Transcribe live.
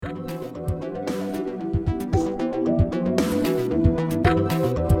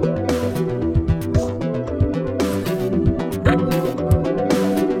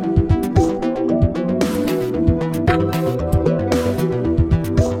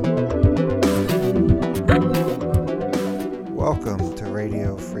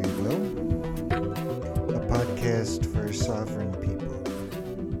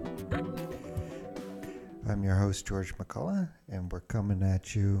host, George McCullough, and we're coming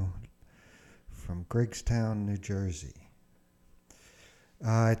at you from Greggstown, New Jersey.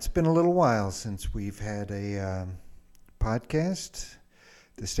 It's been a little while since we've had a podcast.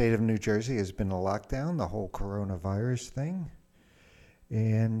 The state of New Jersey has been in lockdown, the whole coronavirus thing.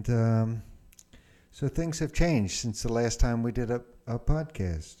 And so things have changed since the last time we did a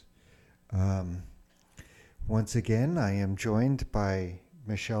podcast. Once again, I am joined by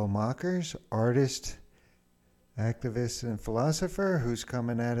Michelle Mockers, artist, activist, and philosopher, who's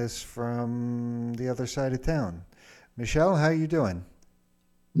coming at us from the other side of town. Michelle, how you doing?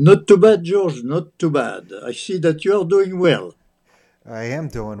 Not too bad, George, not too bad. I see that you are doing well. I am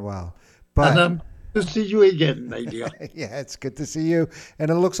doing well, And but I'm to see you again, my dear. yeah, it's good to see you,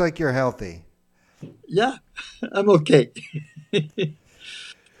 and it looks like you're healthy. Yeah, I'm okay.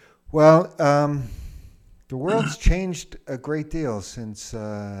 Well, the world's changed a great deal since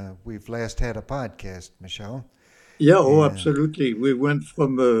we've last had a podcast, Michelle. Yeah, oh, And absolutely. We went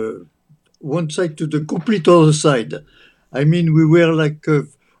from one side to the complete other side. I mean, we were like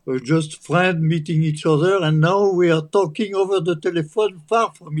just friends meeting each other, and now we are talking over the telephone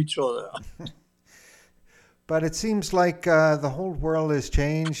far from each other. but it seems like the whole world has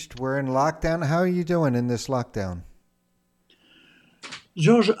changed. We're in lockdown. How are you doing in this lockdown?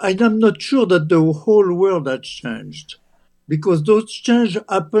 George, I am not sure that the whole world has changed because those change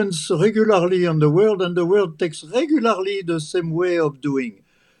happens regularly on the world and the world takes regularly the same way of doing.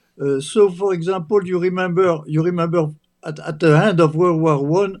 So, for example, you remember at the end of World War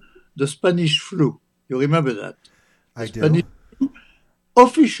One, the Spanish flu. You remember that? The I Spanish do.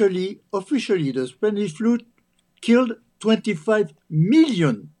 officially, the Spanish flu killed 25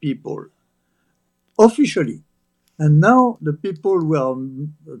 million people officially. And now the people were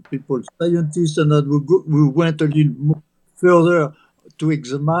people, scientists, and that we went a little more further to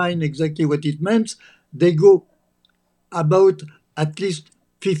examine exactly what it meant. They go about at least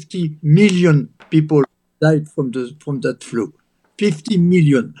 50 million people died from that flu. 50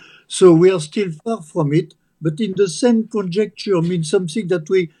 million. So we are still far from it, but in the same conjecture means something that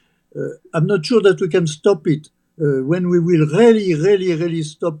I'm not sure that we can stop it. When we will really, really, really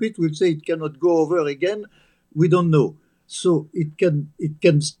stop it, we'll say it cannot go over again. We don't know. So it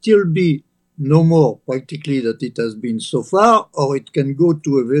can still be no more practically that it has been so far, or it can go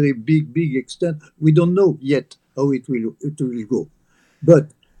to a very big, big extent. We don't know yet how it will go.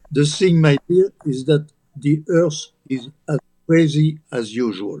 But the thing, my dear, is that the Earth is as crazy as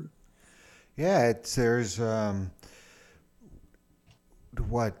usual. Yeah, there's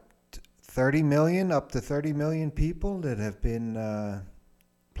what 30 million, up to 30 million people that have been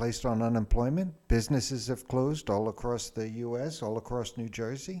placed on unemployment. Businesses have closed all across the U.S., all across New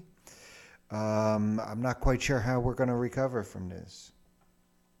Jersey. I'm not quite sure how we're going to recover from this.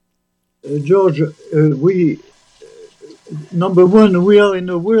 George, we number one, we are in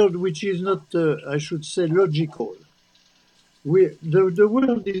a world which is not, I should say, logical. The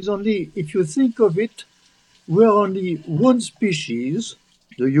world is only, if you think of it, we are only one species,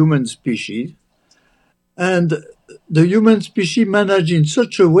 the human species, and the human species managed in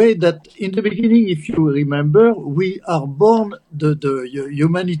such a way that in the beginning, if you remember, we are born, the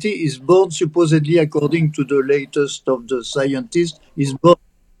humanity is born supposedly according to the latest of the scientists, is born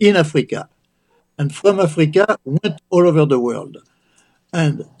in Africa. And from Africa went all over the world.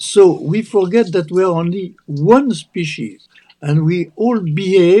 And so we forget that we are only one species and we all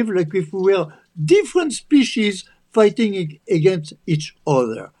behave like if we were different species fighting against each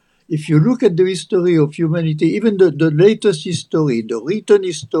other. If you look at the history of humanity, even the latest history, the written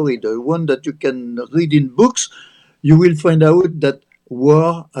history, the one that you can read in books, you will find out that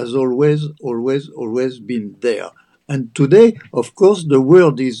war has always, always, always been there. And today, of course, the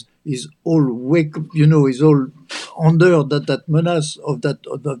world is all is all under that menace of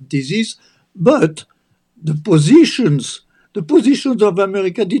that disease. But the positions, the positions of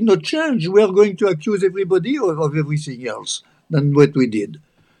America did not change. We are going to accuse everybody of everything else than what we did.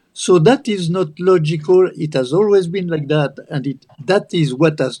 So that is not logical. It has always been like that, and that is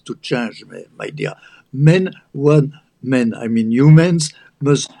what has to change, my dear. Men, one men, I mean humans,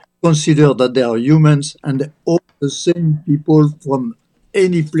 must consider that they are humans and they're all the same people from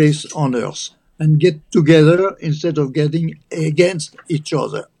any place on earth, and get together instead of getting against each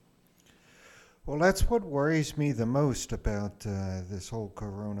other. Well, that's what worries me the most about this whole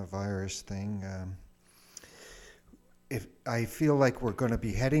coronavirus thing. If I feel like we're going to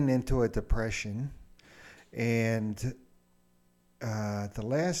be heading into a depression, and the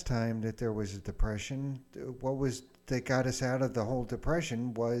last time that there was a depression, what was that got us out of the whole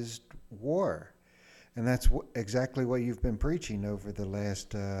depression was war, and that's exactly what you've been preaching over the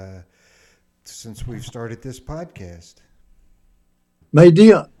last since we've started this podcast. My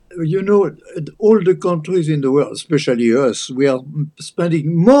dear, you know, all the countries in the world, especially us, we are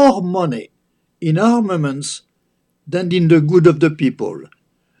spending more money in armaments than in the good of the people.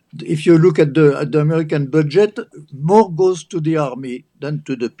 If you look at the American budget, more goes to the army than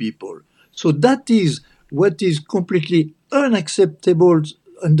to the people. So that is what is completely unacceptable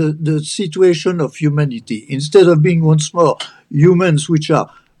in the situation of humanity. Instead of being once more humans, which are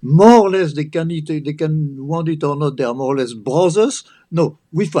more or less they can want it or not, they are more or less brothers. No,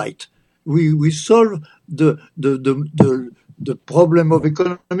 we fight. We solve the problem of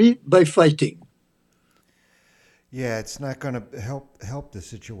economy by fighting. Yeah, it's not going to help the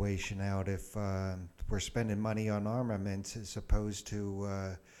situation out if we're spending money on armaments as opposed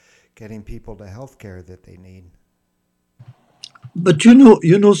to getting people the health care that they need. But you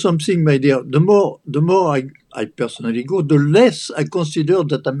know something, my dear. The more I personally go, the less I consider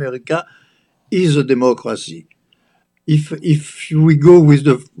that America is a democracy. If we go with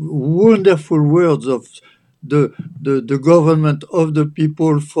the wonderful words of the government of the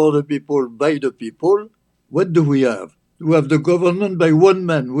people, for the people, by the people, what do we have? We have the government by one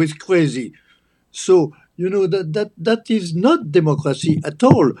man who is crazy. So you know that is not democracy at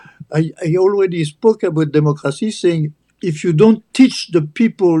all. I already spoke about democracy, saying if you don't teach the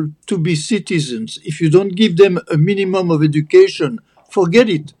people to be citizens, if you don't give them a minimum of education, forget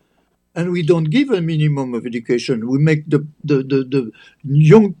it. And we don't give a minimum of education. We make the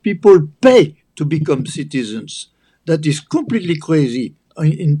young people pay to become citizens. That is completely crazy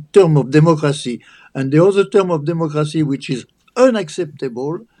in terms of democracy. And the other term of democracy, which is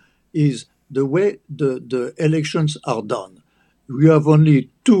unacceptable, is the way the elections are done. We have only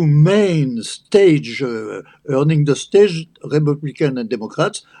two main stage, earning the stage, Republican and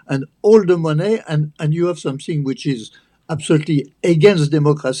Democrats, and all the money, and you have something which is absolutely against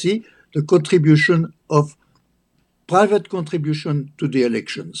democracy, the contribution of private contribution to the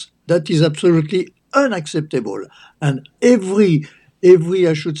elections. That is absolutely unacceptable. And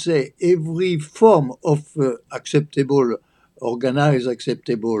I should say, every form of acceptable, organized,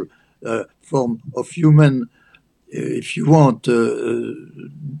 acceptable form of human, if you want,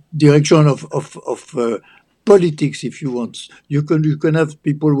 direction of politics, if you want. You can have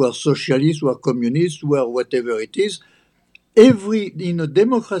people who are socialists, who are communists, who are whatever it is. In a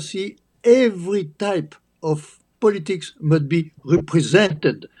democracy, every type of politics must be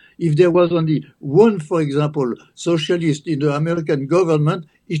represented. If there was only one, for example, socialist in the American government,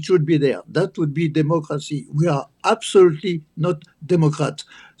 it should be there. That would be democracy. We are absolutely not Democrats.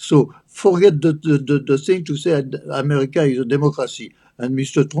 So forget the thing to say America is a democracy. And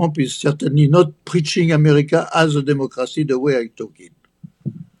Mr. Trump is certainly not preaching America as a democracy the way I took it.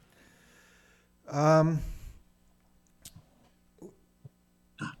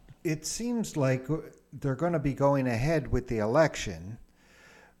 It seems like they're going to be going ahead with the election,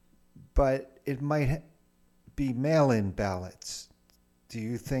 but it might be mail-in ballots. Do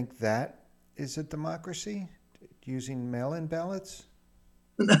you think that is a democracy, using mail-in ballots?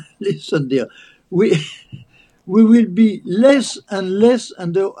 Listen, dear, we we will be less and less,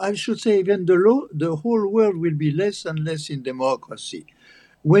 and I should say even the whole world will be less and less in democracy.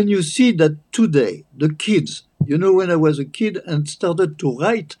 When you see that today the kids, you know, when I was a kid and started to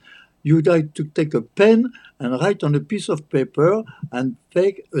write, you had to take a pen and write on a piece of paper and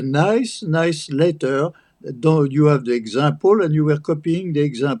take a nice letter. You have the example and you were copying the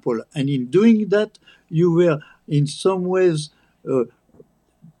example. And in doing that, you were in some ways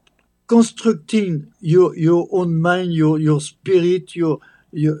constructing your own mind, your spirit, your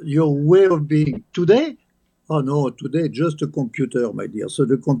way of being. Today, oh no, today just a computer, my dear. So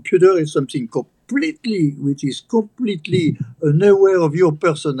the computer is something which is completely unaware of your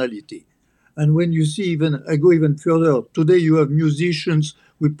personality. And when you see I go even further. Today you have musicians.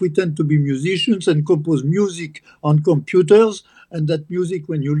 We pretend to be musicians and compose music on computers. And that music,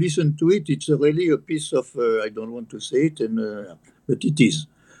 when you listen to it, it's really a piece of, I don't want to say it, but it is.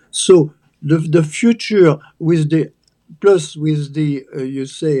 So the future with the you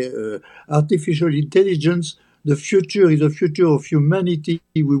say artificial intelligence, the future is the future of humanity.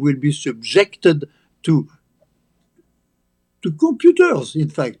 We will be subjected to computers, in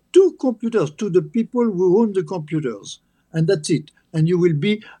fact, to computers, to the people who own the computers. And that's it. And you will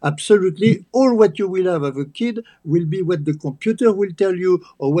be absolutely, all what you will have as a kid will be what the computer will tell you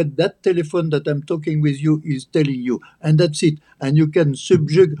or what that telephone that I'm talking with you is telling you. And that's it. And you can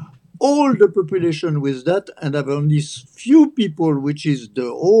subject all the population with that and have only few people, which is the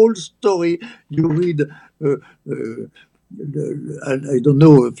whole story. You read, I don't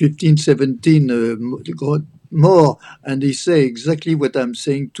know, 15, 17, more, and he say exactly what I'm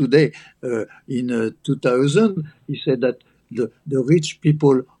saying today. In 2000, he said that the rich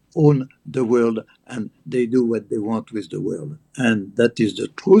people own the world and they do what they want with the world. And that is the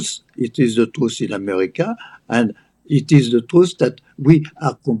truth. It is the truth in America. And it is the truth that we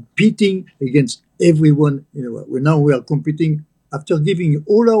are competing against everyone in the world. Now we are competing after giving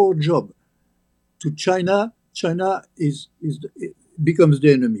all our job to China. China becomes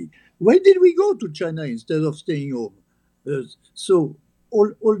the enemy. Why did we go to China instead of staying home? So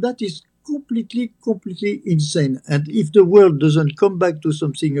all that is completely insane. And if the world doesn't come back to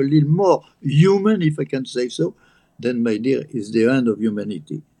something a little more human, if I can say so, then, my dear, it's the end of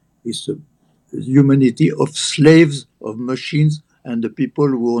humanity. It's the humanity of slaves, of machines, and the people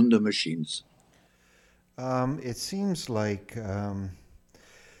who own the machines. It seems like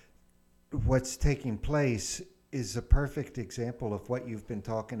what's taking place is a perfect example of what you've been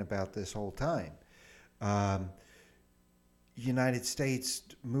talking about this whole time. Um, United States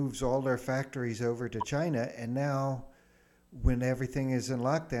moves all their factories over to China, and now when everything is in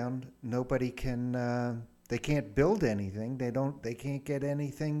lockdown, nobody can. They can't build anything. They don't. They can't get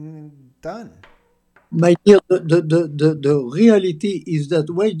anything done. My dear, the reality is that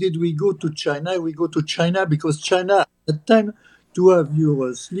why did we go to China? We go to China because China, at that time, to have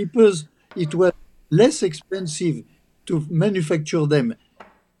your slippers, it was less expensive to manufacture them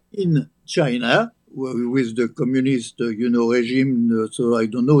in China with the communist, regime. So I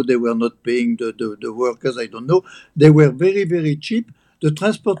don't know, they were not paying the workers. I don't know. They were very cheap. The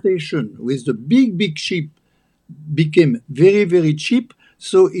transportation with the big ship became very cheap.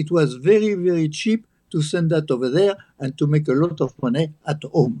 So it was very cheap to send that over there and to make a lot of money at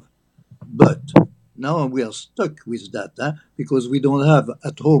home. But now we are stuck with that, because we don't have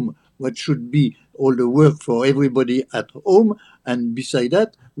at home what should be all the work for everybody at home. And beside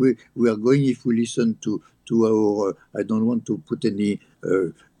that, we are going, if we listen to our, I don't want to put any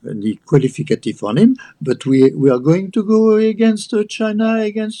qualificative on him, but we are going to go against China,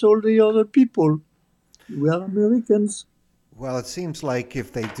 against all the other people. We are Americans. Well, it seems like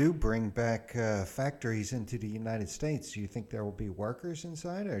if they do bring back factories into the United States, do you think there will be workers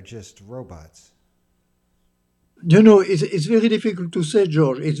inside or just robots? It's very difficult to say,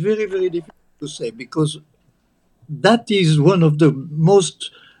 George. It's very difficult to say because that is one of the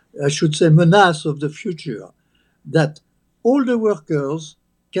most, I should say, menace of the future, that all the workers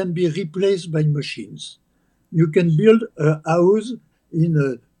can be replaced by machines. You can build a house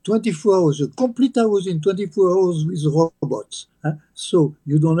in 24 hours, a complete house in 24 hours with robots. So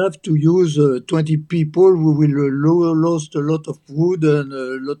you don't have to use 20 people who will lost a lot of wood and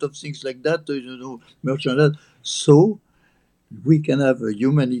a lot of things like that, merchandise. So we can have a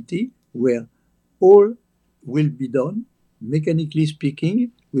humanity where all will be done, mechanically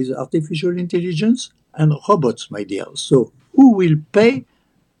speaking, with artificial intelligence and robots, my dear. So who will pay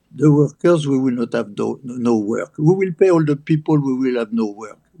the workers who will not have no work? Who will pay all the people who will have no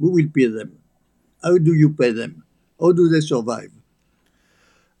work? Who will pay them? How do you pay them? How do they survive?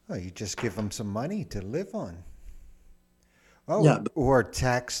 Oh, you just give them some money to live on. Yeah, Oh, or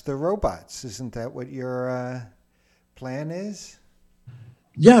tax the robots. Isn't that what your plan is?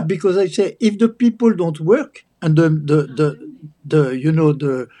 yeah, because I say if the people don't work and the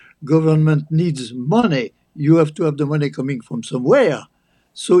government needs money, you have to have the money coming from somewhere.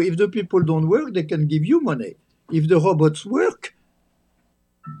 So if the people don't work, they can give you money. If the robots work,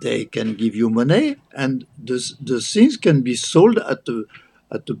 they can give you money, and the things can be sold at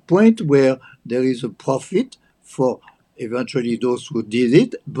the point where there is a profit for eventually those who did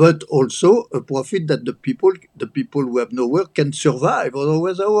it, but also a profit that the people who have no work can survive.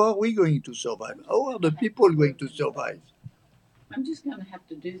 Otherwise, how are we going to survive? How are the people going to survive? I'm just going to have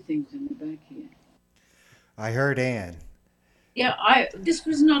to do things in the back here. I heard Ann. Yeah, I this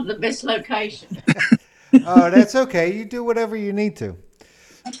was not the best location. Oh, that's okay. You do whatever you need to.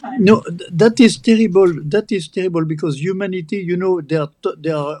 No, that is terrible. That is terrible because humanity, they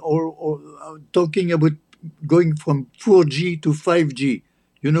are all talking about going from 4G to 5G.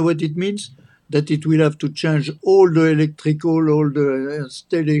 You know what it means? That it will have to change all the electrical, all the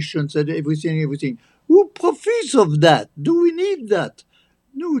installations, and everything. Who profits of that? Do we need that?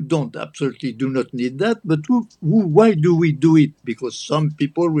 No, we don't. Absolutely do not need that. But why do we do it? Because some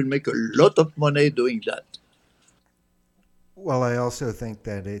people will make a lot of money doing that. Well, I also think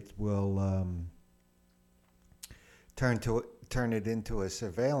that it will turn it into a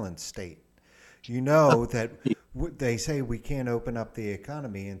surveillance state. You know that they say we can't open up the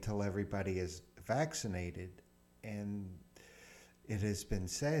economy until everybody is vaccinated, and it has been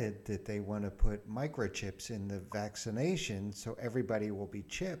said that they want to put microchips in the vaccination so everybody will be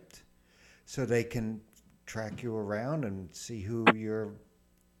chipped, so they can track you around and see who you're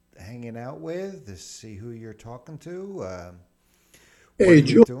hanging out with, to see who you're talking to, what Hey, are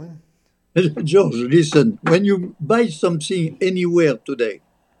you doing? George, listen. When you buy something anywhere today,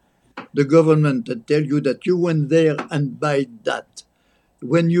 the government that tell you that you went there and buy that.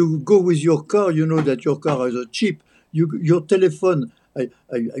 When you go with your car, you know that your car is a chip. Your telephone, I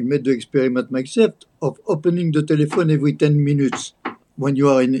made the experiment myself of opening the telephone every 10 minutes when you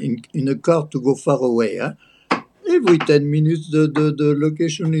are in a car to go far away. Huh? Every 10 minutes, the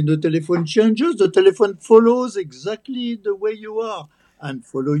location in the telephone changes. The telephone follows exactly the way you are and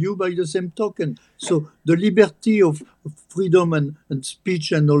follow you by the same token. So the liberty of freedom and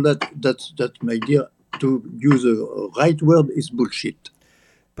speech and all that, my dear, to use a right word, is bullshit.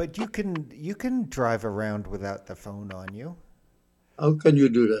 But you can drive around without the phone on you. How can you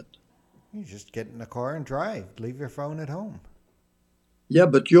do that? You just get in the car and drive. Leave your phone at home. Yeah,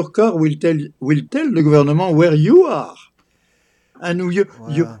 but your car will tell the government where you are, and Well,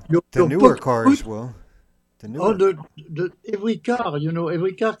 the your newer pocket. cars will. The Oh, newer. every car,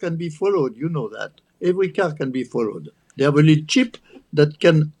 every car can be followed. You know that. Every car can be followed. They have a little chip that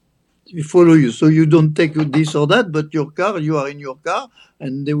can follow you. So you don't take this or that, but your car, you are in your car,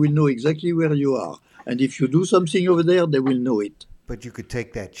 and they will know exactly where you are. And if you do something over there, they will know it. But you could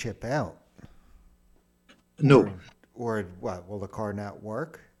take that chip out. No. Or what? Will the car not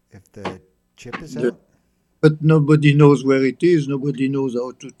work if the chip is The- out? but nobody knows where it is. Nobody knows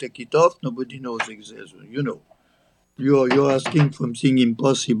how to take it off. Nobody knows exactly. You're asking something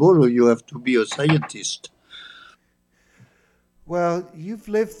impossible, or you have to be a scientist. Well, you've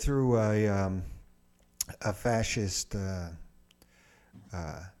lived through a fascist, uh,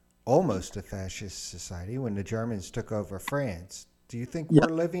 almost a fascist society when the Germans took over France. Do you think Yeah.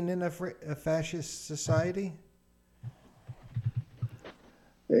 we're living in a fascist society?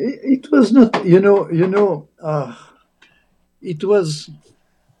 It was not, it was,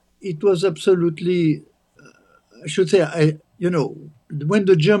 it was absolutely, I should say, when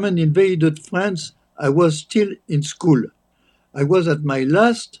the German invaded France, I was still in school. I was at my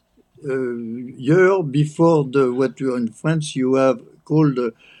last year before what you in France you have called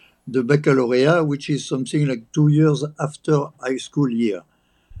the baccalaureate, which is something like 2 years after high school year.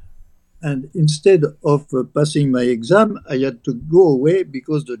 And instead of passing my exam, I had to go away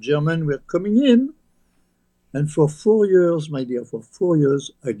because the Germans were coming in. And for 4 years, my dear, for 4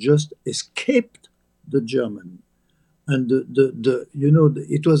 years, I just escaped the German. And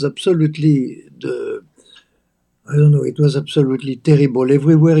it was absolutely I don't know, it was absolutely terrible.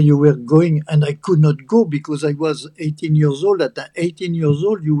 Everywhere you were going, and I could not go because I was 18 years old. At 18 years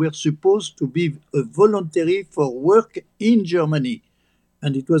old, you were supposed to be a voluntary for work in Germany.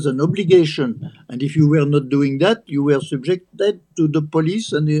 And it was an obligation. And if you were not doing that, you were subjected to the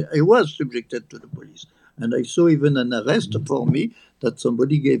police, and I was subjected to the police. And I saw even an arrest for me that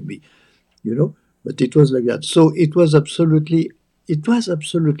somebody gave me, you know. But it was like that. So it was absolutely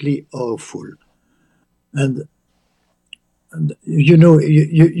awful. And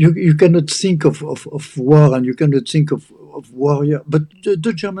you cannot think of war, and you cannot think of warrior. But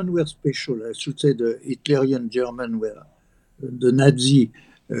the Germans were special. I should say the Hitlerian German were the Nazi.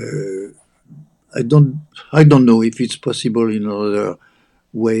 Uh, I don't know if it's possible in other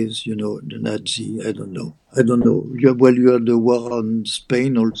ways. The Nazi. I don't know. You had the war on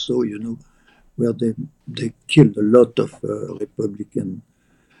Spain also. Where they killed a lot of Republican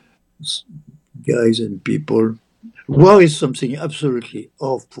guys and people. War is something absolutely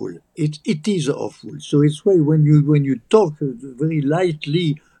awful. It is awful. So it's why when you talk very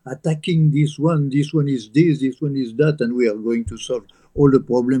lightly, attacking this one is this one is that, and we are going to solve all the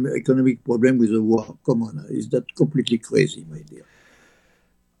economic problem with the war. Come on, is that completely crazy, my dear?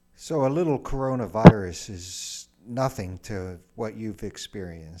 So a little coronavirus is nothing to what you've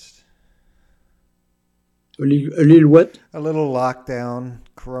experienced. A little what? A little lockdown,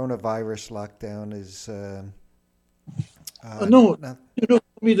 coronavirus lockdown is No, not. for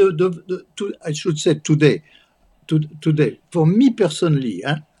me, I should say today, for me personally,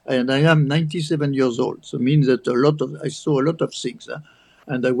 and I am 97 years old, so it means that I saw a lot of things,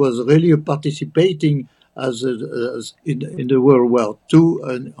 and I was really participating as in the World War II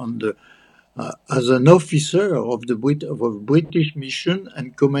and as an officer of a British mission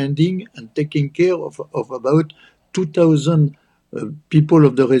and commanding and taking care of about 2,000 people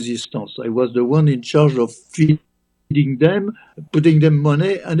of the resistance. I was the one in charge of feeding them, putting them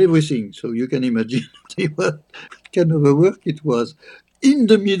money and everything. So you can imagine what kind of a work it was in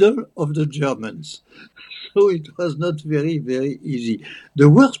the middle of the Germans. So it was not very, very easy. The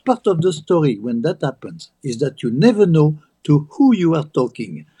worst part of the story when that happens is that you never know to who you are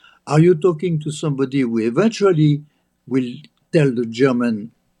talking. Are you talking to somebody who eventually will tell the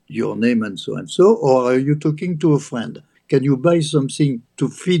German your name and so, or are you talking to a friend? Can you buy something to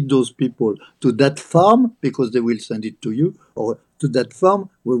feed those people to that farm because they will send it to you, or to that farm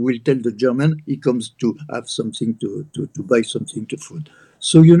where we'll tell the German he comes to have something to buy something to food.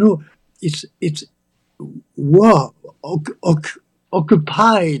 So it's war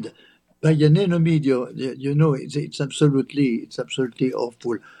occupied by an enemy. It's absolutely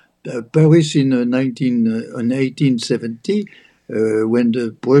awful. Paris in 1870, when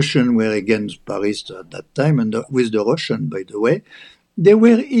the Prussians were against Paris at that time, and with the Russian, by the way, they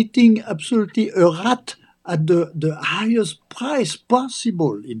were eating absolutely a rat at the highest price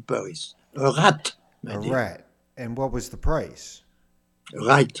possible in Paris. A rat, my A dear. rat. And what was the price?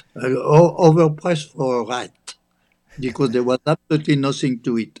 Right. Overpriced for a rat. Because there was absolutely nothing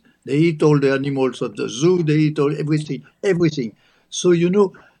to eat. They eat all the animals of the zoo, they eat everything. So,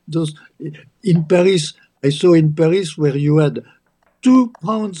 those in Paris, I saw in Paris where you had 2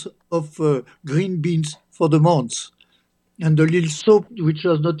 pounds of green beans for the month, and the little soap, which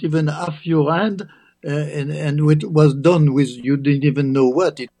was not even half your hand, and it was done with you didn't even know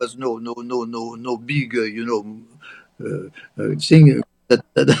what it was. No big, thing that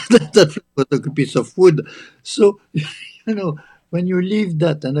was like a piece of wood. So, when you leave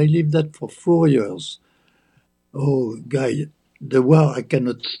that, and I lived that for 4 years. Oh, guy, the war, I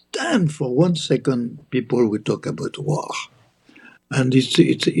cannot stand for 1 second people who talk about war. And it's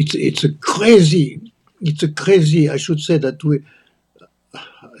a crazy. I should say that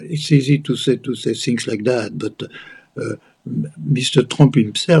it's easy to say things like that, but Mr. Trump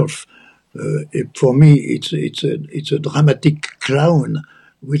himself, for me, it's a dramatic clown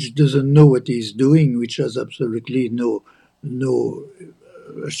which doesn't know what he's doing, which has absolutely no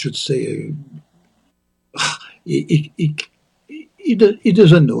I should say he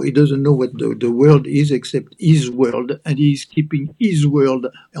doesn't know. He doesn't know what the world is except his world, and he's keeping his world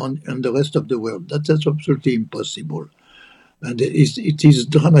on the rest of the world. That's absolutely impossible. And it is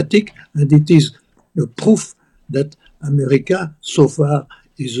dramatic, and it is a proof that America, so far,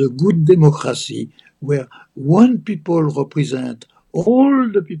 is a good democracy where one people represent all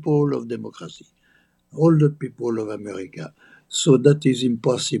the people of democracy, all the people of America. So that is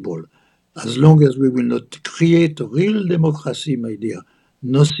impossible. As long as we will not create a real democracy, my dear,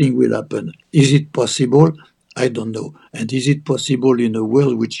 nothing will happen. Is it possible? I don't know. And is it possible in a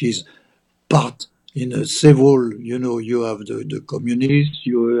world which is part in several, you have the communists,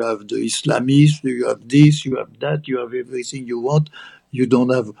 you have the Islamists, you have this, you have that, you have everything you want. You don't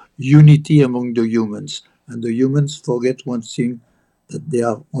have unity among the humans. And the humans forget one thing, that they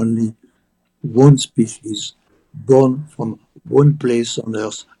are only one species, born from one place on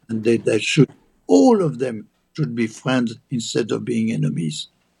earth, and they should, all of them should be friends instead of being enemies.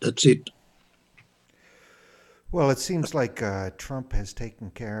 That's it. Well, it seems like Trump has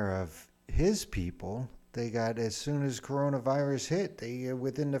taken care of his people. They got, as soon as coronavirus hit, they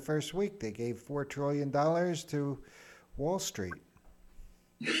within the first week they gave $4 trillion to Wall Street.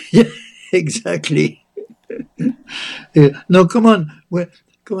 Yeah, exactly. No, come on. Well,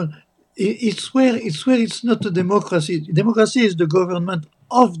 come on. It's not a democracy. Democracy is the government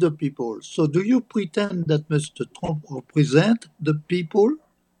of the people. So do you pretend that Mr. Trump represent the people?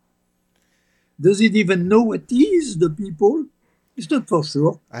 Does he even know what is the people? It's not for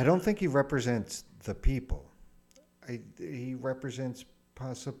sure. I don't think he represents the people. He represents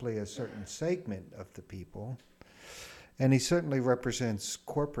possibly a certain segment of the people, and he certainly represents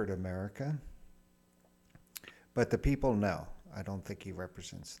corporate America. But the people, no. I don't think he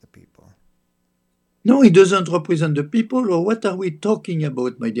represents the people. No, he doesn't represent the people. Or what are we talking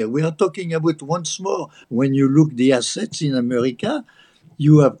about, my dear? We are talking about, once more, when you look the assets in America,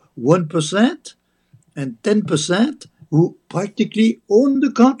 you have 1% and 10% who practically own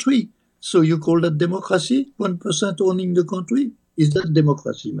the country. So you call that democracy? 1% owning the country? Is that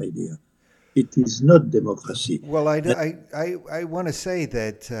democracy, my dear? It is not democracy. Well, I want to say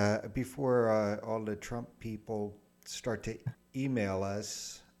that before all the Trump people start to email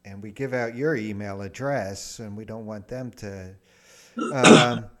us, and we give out your email address, and we don't want them to.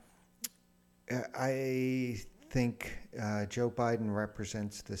 I think Joe Biden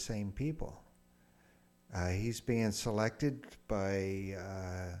represents the same people. He's being selected by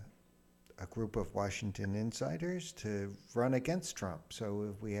a group of Washington insiders to run against Trump.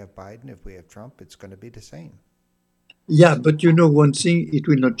 So if we have Biden, if we have Trump, it's going to be the same. Yeah, but you know one thing, it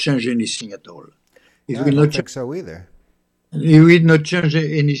will not change anything at all. It No, I will don't not think so either. He will not change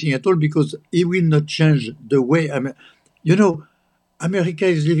anything at all, because he will not change the way. America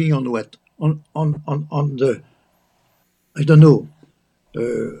is living on what? On the, I don't know,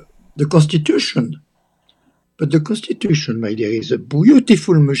 the Constitution. But the Constitution, my dear, is a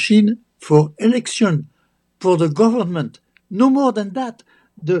beautiful machine for election, for the government. No more than that.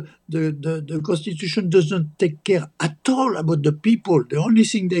 The Constitution doesn't take care at all about the people. The only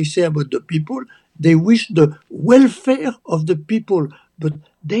thing they say about the people, they wish the welfare of the people, but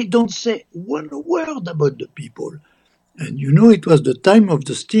they don't say one word about the people. And it was the time of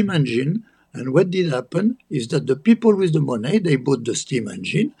the steam engine. And what did happen is that the people with the money, they bought the steam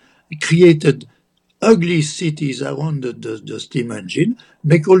engine, created ugly cities around the steam engine,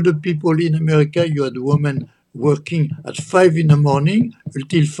 make all the people in America, you had women working at 5 in the morning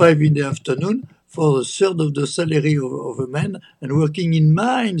until 5 in the afternoon for a third of the salary of a man, and working in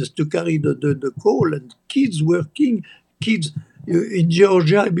mines to carry the coal, and kids working, kids in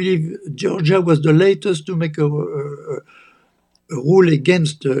Georgia. I believe Georgia was the latest to make a rule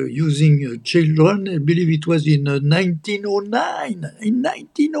against using children. I believe it was in 1909. In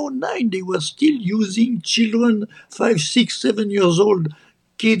 1909, they were still using children, 5, 6, 7 years old,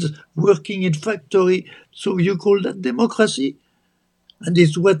 kids working in factory. So you call that democracy? And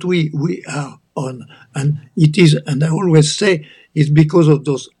it's what we are on. And it is, and I always say, it's because of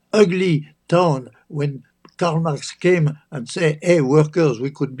those ugly towns when Karl Marx came and said, hey, workers, we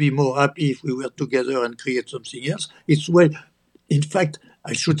could be more happy if we were together and create something else. It's why, in fact,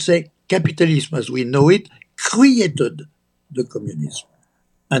 I should say, capitalism as we know it created the communism,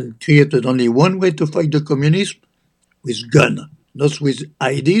 and created only one way to fight the communism, with gun, not with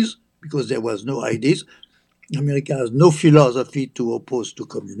ideas, because there was no ideas. America has no philosophy to oppose to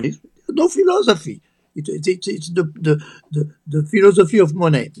communism. No philosophy. It's the philosophy of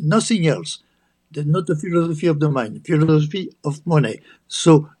money, nothing else. Not the philosophy of the mind, philosophy of money.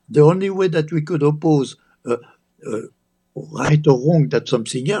 So the only way that we could oppose right or wrong, that's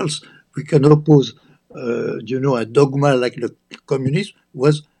something else. We can oppose, a dogma like the communism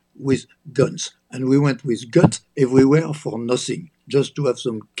was with guns. And we went with guns everywhere for nothing, just to have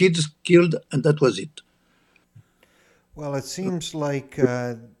some kids killed, and that was it. Well, it seems like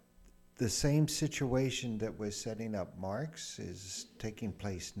the same situation that was setting up Marx is taking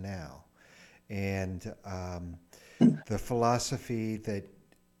place now. And the philosophy that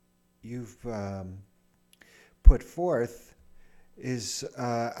you've put forth is,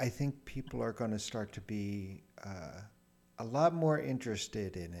 I think people are going to start to be a lot more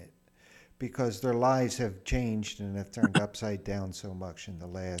interested in it, because their lives have changed and have turned upside down so much in the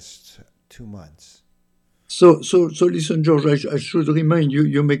last 2 months. So listen, George, I should remind you,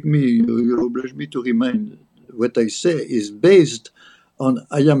 you oblige me to remind what I say is based on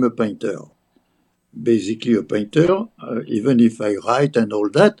I am a painter. Basically a painter, even if I write and all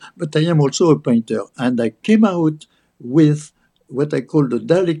that, but I am also a painter. And I came out with what I call the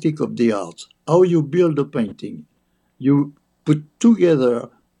dialectic of the arts. How you build a painting. You put together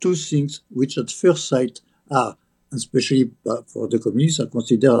two things which at first sight are, especially for the communists, are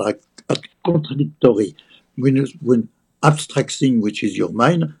considered contradictory. When abstract thing, which is your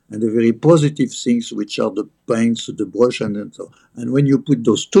mind, and the very positive things, which are the paints, the brush, and so on. And when you put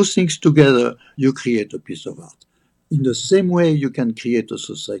those two things together, you create a piece of art. In the same way, you can create a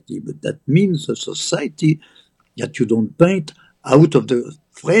society, but that means a society that you don't paint out of the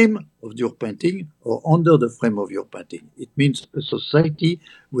frame of your painting or under the frame of your painting. It means a society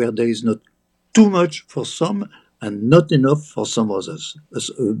where there is not too much for some and not enough for some others.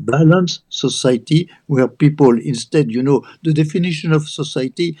 A balanced society where people instead, the definition of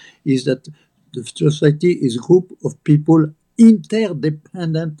society is that the society is a group of people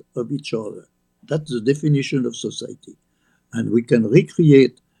interdependent of each other. That's the definition of society. And we can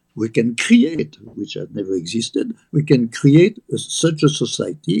create, which had never existed, we can create such a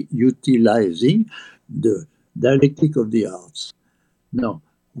society utilizing the dialectic of the arts. Now,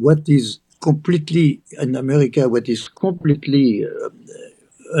 what is completely, in America, what is completely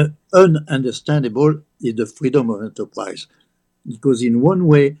ununderstandable is the freedom of enterprise. Because in one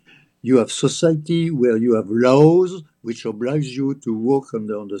way, you have society where you have laws which oblige you to walk on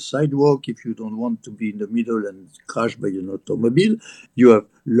the sidewalk if you don't want to be in the middle and crashed by an automobile. You have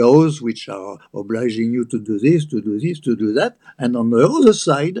laws which are obliging you to do this, to do this, to do that. And on the other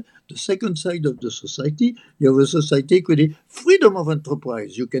side, the second side of the society, you have a society with the freedom of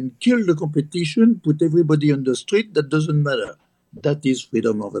enterprise. You can kill the competition, put everybody on the street, that doesn't matter. That is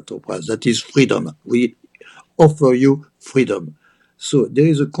freedom of enterprise. That is freedom. We offer you freedom. So there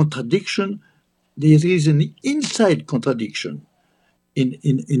is a contradiction. There is an inside contradiction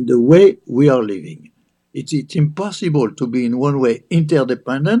in the way we are living. It's impossible to be in one way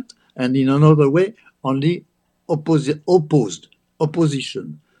interdependent and in another way only opposition.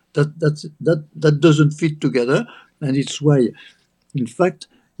 That doesn't fit together, and it's why, in fact,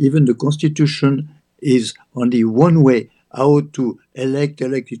 Even the constitution is only one way how to elect.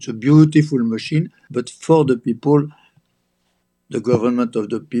 It's a beautiful machine, but for the people, the government of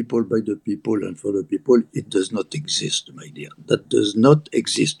the people, by the people, and for the people, it does not exist, my dear. That does not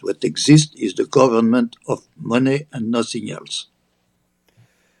exist. What exists is the government of money and nothing else.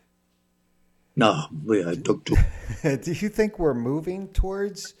 Now, I talk to. Do you think we're moving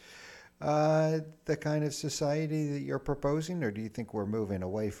towards the kind of society that you're proposing, or do you think we're moving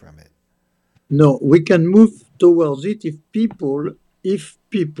away from it? No, we can move towards it if people,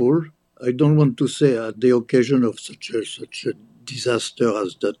 I don't want to say at the occasion of such a disaster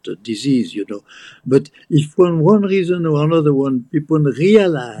as that disease, but if for one reason or another one, people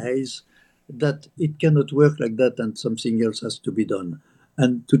realize that it cannot work like that and something else has to be done.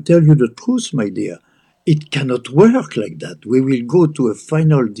 And to tell you the truth, my dear, it cannot work like that. We will go to a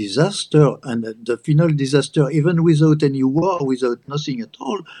final disaster, and the final disaster, even without any war, without nothing at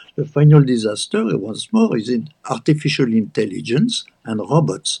all, the final disaster, once more, is in artificial intelligence, and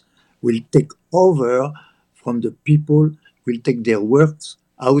robots will take over from the people, will take their works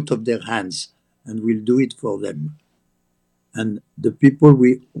out of their hands, and will do it for them. And the people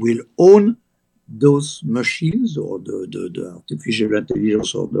will own those machines or the artificial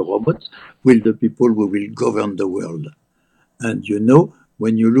intelligence or the robots will the people who will govern the world. And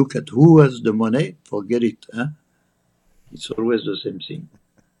when you look at who has the money, forget it. It's always the same thing.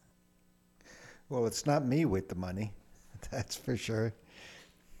 Well, it's not me with the money, that's for sure.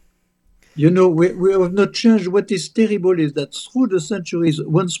 We have not changed. What is terrible is that through the centuries,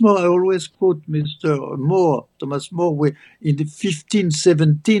 once more, I always quote Mr. More, Thomas More, in the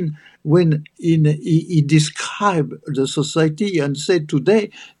 1517, when he described the society and said,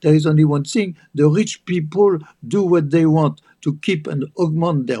 today, there is only one thing, the rich people do what they want to keep and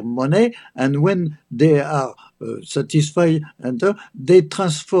augment their money, and when they are satisfied, they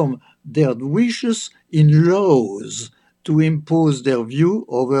transform their wishes in laws to impose their view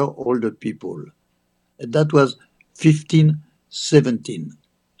over all the people. That was 1517.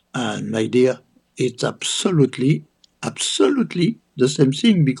 And my dear, it's absolutely the same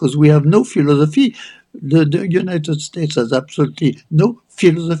thing, because we have no philosophy. The United States has absolutely no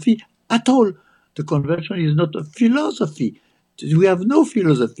philosophy at all. The convention is not a philosophy. We have no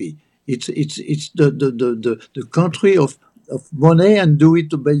philosophy. It's the country of money, and do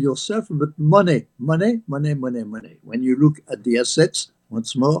it by yourself, but money. When you look at the assets,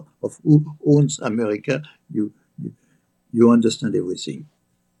 once more, of who owns America, you understand everything.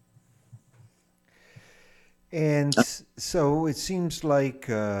 And so it seems like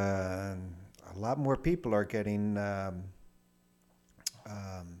a lot more people are getting are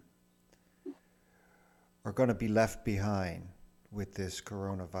going to be left behind with this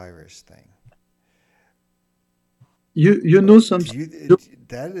coronavirus thing. You know something?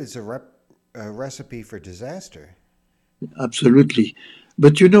 That is a recipe for disaster. Absolutely.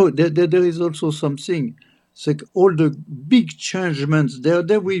 But there is also something. It's like all the big changements. There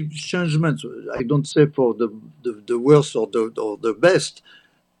will be changements. I don't say for the worst or the best.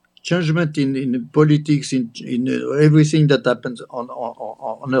 Changement in politics, in everything that happens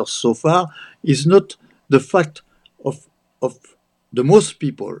on Earth so far, is not the fact of the most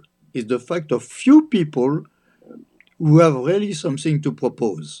people. It's the fact of few people who have really something to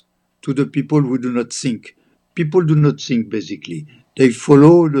propose to the people who do not think. People do not think, basically. They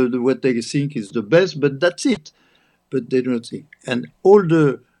follow what they think is the best, but that's it. But they do not think. And all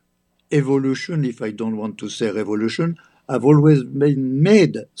the evolution, if I don't want to say revolution, have always been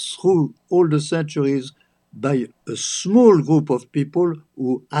made through all the centuries by a small group of people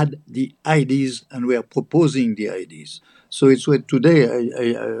who had the ideas and were proposing the ideas. So it's why today,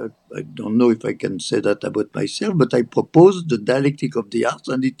 I don't know if I can say that about myself, but I propose the dialectic of the arts,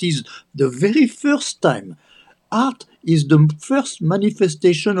 and it is the very first time. Art is the first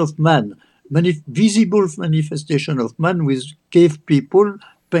manifestation of man, visible manifestation of man, with cave people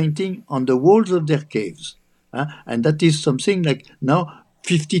painting on the walls of their caves. And that is something like now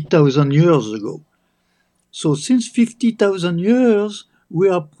 50,000 years ago. So since 50,000 years, we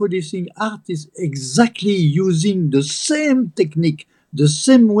are producing artists exactly using the same technique, the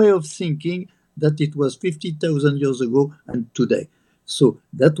same way of thinking that it was 50,000 years ago and today. So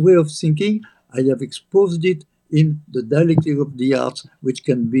that way of thinking, I have exposed it in the dialectic of the arts, which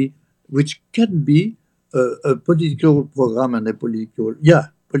can be a political program and a political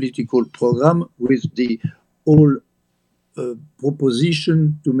program with the whole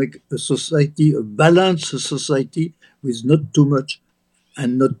proposition to make a society, a balanced society, with not too much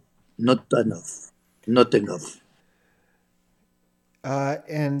and not enough.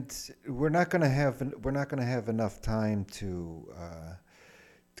 And we're not going to have enough time to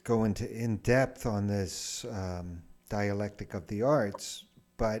go into in depth on this dialectic of the arts.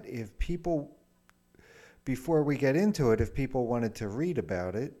 But if people, before we get into it, if people wanted to read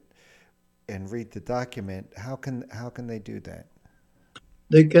about it and read the document, how can they do that?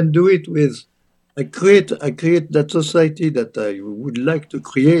 They can do it with. I create that society that I would like to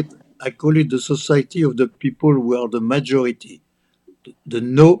create. I call it the society of the people who are the majority, the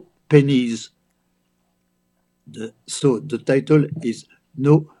no pennies. So the title is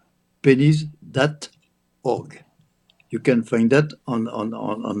no pennies.org. You can find that on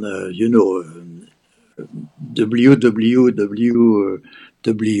www.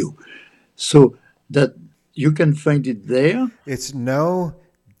 So that you can find it there. It's no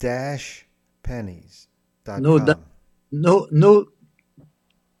dash pennies dot No, com. no, no,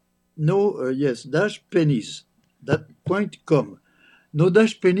 no. Yes, dash pennies. That point com. No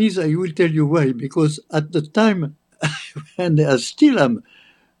dash pennies. I will tell you why. Because at the time, and I still am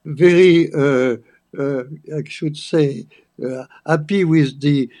very, I should say, happy with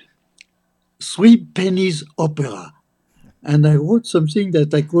the Three Pennies Opera. And I wrote something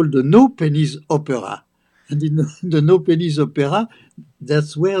that I call the No Pennies Opera. And in the No Pennies Opera,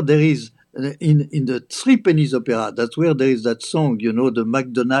 that's where there is, in the Three Pennies Opera, that's where there is that song, the Mac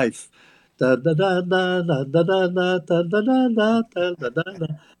the Knife. Da da da da da da da da da da da da da da da da.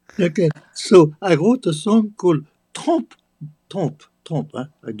 Okay, so I wrote a song called Trump, Trump, Trump. I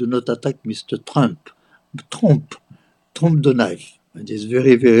do not attack Mr. Trump. Trump, Trump the knife. And it's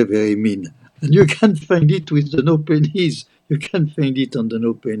very, very, very mean. And you can find it with the No Pennies. You can find it on the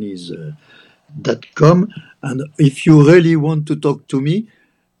No Pennies. .com. And if you really want to talk to me,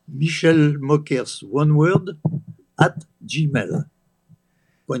 Michel Mokers, one word, at gmail.com.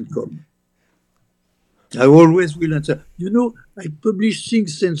 I always will answer. I publish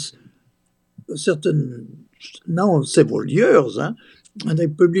things since a certain, now several years, and I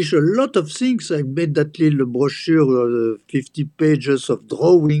publish a lot of things. I made that little brochure, 50 pages of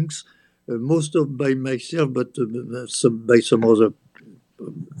drawings, most of by myself, but by some other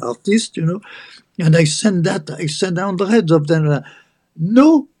artists, and I send hundreds of them.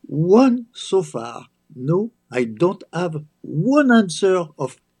 No one so far. No, I don't have one answer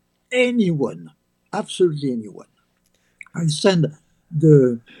of anyone, absolutely anyone. I send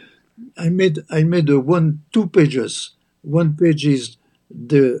the. I made a two pages. One page is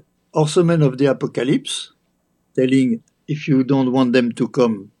the Horsemen of the Apocalypse, telling if you don't want them to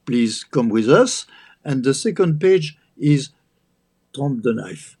come, please come with us. And the second page is Trump the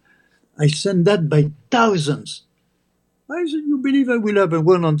Knife. I send that by thousands. I said, you believe I will have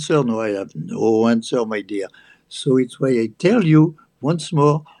one answer? No, I have no answer, my dear. So it's why I tell you once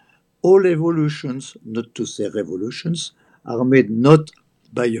more, all evolutions, not to say revolutions, are made not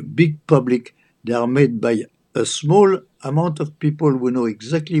by a big public. They are made by a small amount of people who know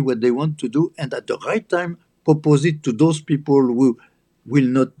exactly what they want to do and at the right time propose it to those people who will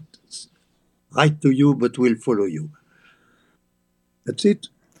not write to you but will follow you. That's it.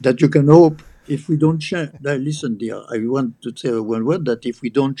 That you can hope if we don't change. Now, listen, dear, I want to say one word that if we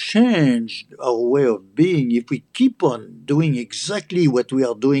don't change our way of being, if we keep on doing exactly what we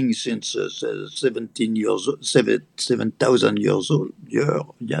are doing since 7,000 years old, 7,000 years,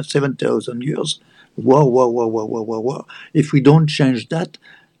 wow. If we don't change that,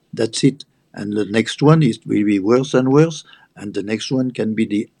 that's it. And the next one will be worse and worse, and the next one can be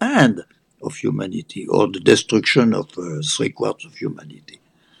the end of humanity or the destruction of 3/4 of humanity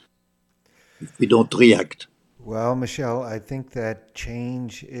if we don't react. Well, Michel, I think that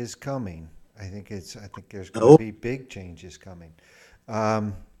change is coming. I think there's going to Oh, be big changes coming.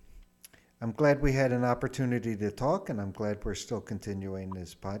 Um, I'm glad we had an opportunity to talk, and I'm glad we're still continuing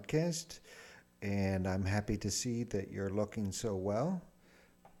this podcast. And I'm happy to see that you're looking so well.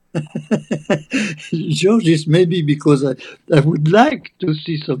 George, is maybe because I would like to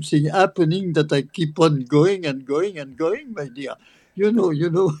see something happening that I keep on going and going and going, my dear. You know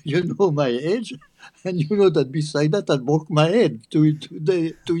my age, and you know that beside that I broke my head 2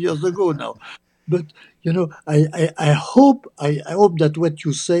 years ago now. But I hope that what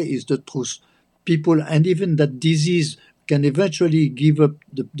you say is the truth. People, and even that disease can eventually give up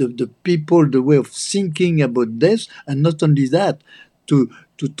the people the way of thinking about death, and not only that, to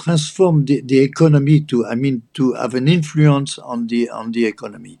transform the economy to have an influence on the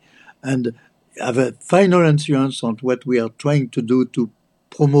economy, and have a final influence on what we are trying to do to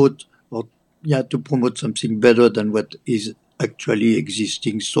promote to promote something better than what is actually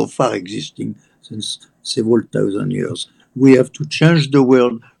existing so far existing since several thousand years. We have to change the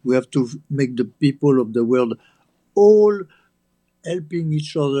world. We have to make the people of the world all helping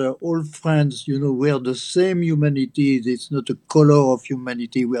each other, all friends. We are the same humanity. It's not a color of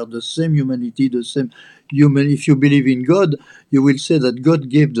humanity. We are the same humanity, the same human. If you believe in God, you will say that God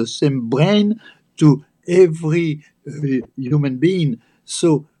gave the same brain to every human being.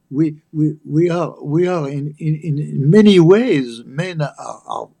 So we are in many ways, men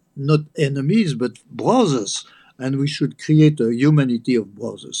are not enemies but brothers, and we should create a humanity of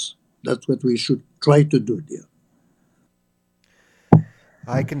brothers. That's what we should try to do there.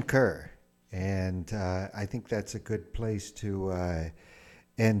 I concur. And I think that's a good place to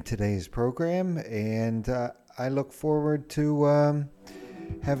end today's program. And I look forward to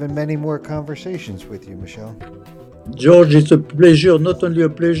having many more conversations with you, Michel. George, it's a pleasure, not only a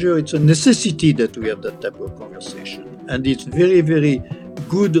pleasure, it's a necessity that we have that type of conversation. And it's very, very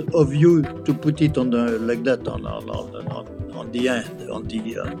good of you to put it on like that on the end,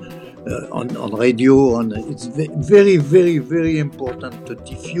 on radio. It's very, very, very important to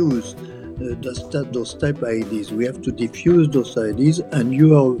diffuse those type of ideas. We have to diffuse those ideas, and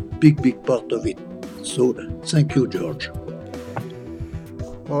you are a big, big part of it. So thank you, George.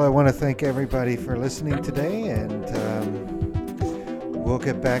 Well, I want to thank everybody for listening today, and we'll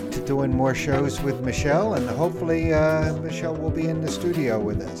get back to doing more shows with Michel, and hopefully Michel will be in the studio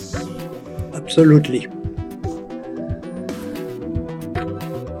with us. Absolutely.